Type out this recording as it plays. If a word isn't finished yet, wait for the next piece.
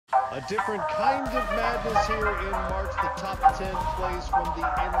A different kind of madness here in March. The top 10 plays from the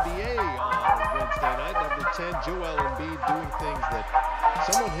NBA on Wednesday night. Number 10, Joel Embiid, doing things that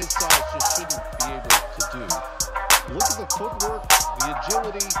someone his size just shouldn't be able to do. Look at the footwork, the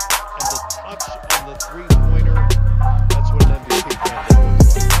agility, and the touch on the three-pointer. That's what an MVP candidate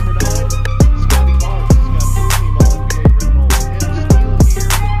looks like. Number 9, Scotty Barnes. He's got the team All-NBA written all over him. Still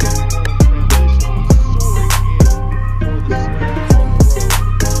here, the game ball in transition. He's soaring in for the slam on the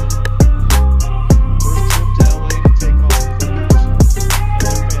road. First trip to LA to take on the Clippers, and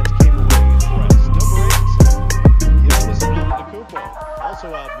their fans came away impressed. Number 8, Giannis Antetokounmpo. Also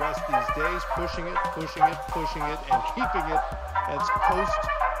out west these days, pushing it, and keeping it as coast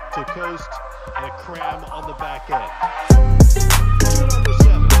to coast and a cram on the back end. Number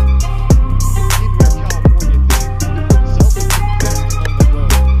 7, keeping our California theme, Celtics and Phoenix on the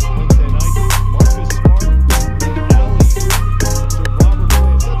road. Wednesday night, Marcus Smart, the alley-oop to Robert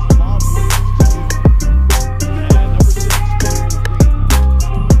Williams. That's Bob Williams to you. And number 6, Jalen Green.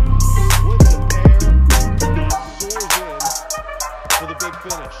 Splits a pair and soars in for the big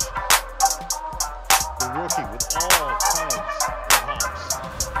finish. The rookie with all kinds of hops.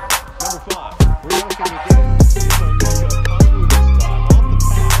 Number 5, we're looking again. It's on Luka Kongu this time. Off the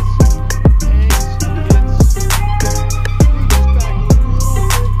pass, hangs, hits, reaches back a little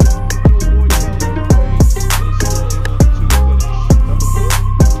bit to avoid Kelly Oubre, and is still able to finish. Number 4,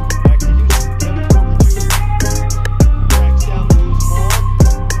 back to Houston. Kevin Porter Jr. tracks down the loose ball,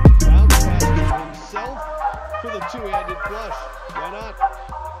 bounce pass to himself for the two-handed flush. Why not?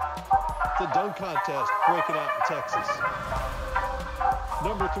 The dunk contest breaking out in Texas.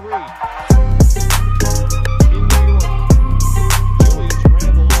 Number 3, in New York, Julius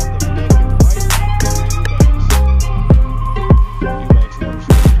Randle off the pick and right back to Eubanks. Eubanks never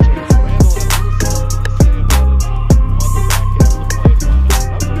stood a chance. Randle had a little something to say about it on the back end of the play to find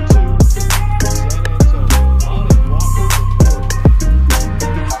out. Number 2, San Antonio. Lonnie Walker III.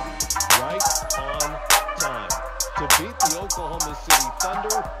 Right on time to beat the Oklahoma City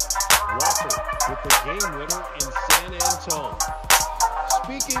Thunder. Walker with the game winner in San Antonio.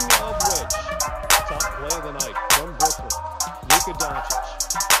 Speaking of which, top play of the night from Brooklyn, Luka Doncic.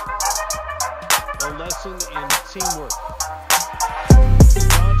 A lesson in teamwork.